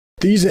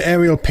These are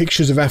aerial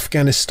pictures of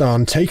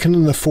Afghanistan taken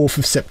on the 4th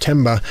of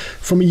September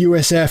from a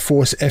US Air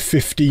Force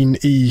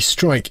F-15E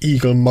Strike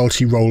Eagle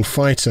multi-role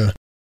fighter.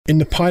 In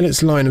the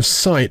pilot's line of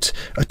sight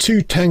are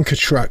two tanker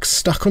trucks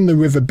stuck on the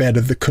riverbed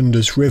of the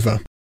Kunduz River.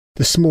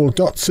 The small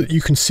dots that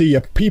you can see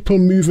are people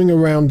moving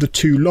around the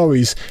two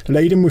lorries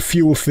laden with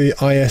fuel for the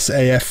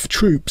ISAF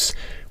troops,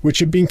 which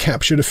had been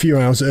captured a few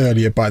hours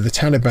earlier by the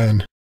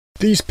Taliban.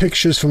 These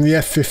pictures from the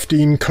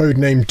F-15,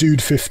 codenamed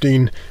Dude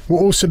 15, were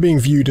also being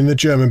viewed in the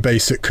German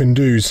base at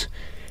Kunduz.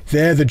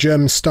 There, the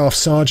German staff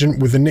sergeant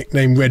with the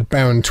nickname Red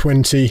Baron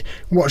 20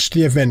 watched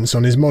the events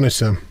on his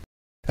monitor.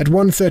 At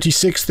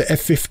 1:36, the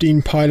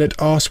F-15 pilot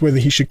asked whether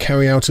he should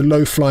carry out a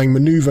low-flying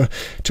manoeuvre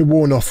to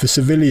warn off the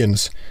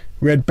civilians.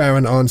 Red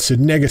Baron answered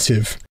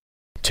negative.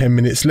 10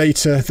 minutes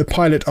later, the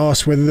pilot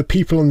asked whether the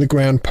people on the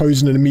ground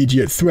posed an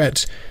immediate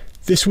threat.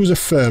 This was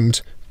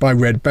affirmed by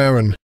Red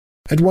Baron.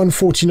 At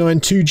 1:49,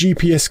 two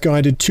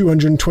GPS-guided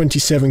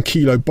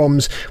 227-kilo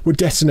bombs were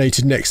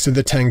detonated next to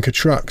the tanker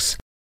trucks.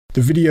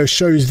 The video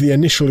shows the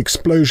initial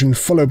explosion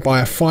followed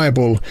by a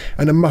fireball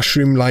and a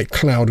mushroom-like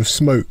cloud of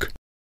smoke.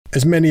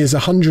 As many as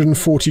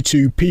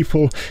 142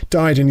 people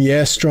died in the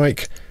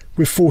airstrike,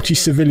 with 40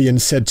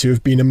 civilians said to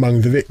have been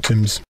among the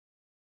victims.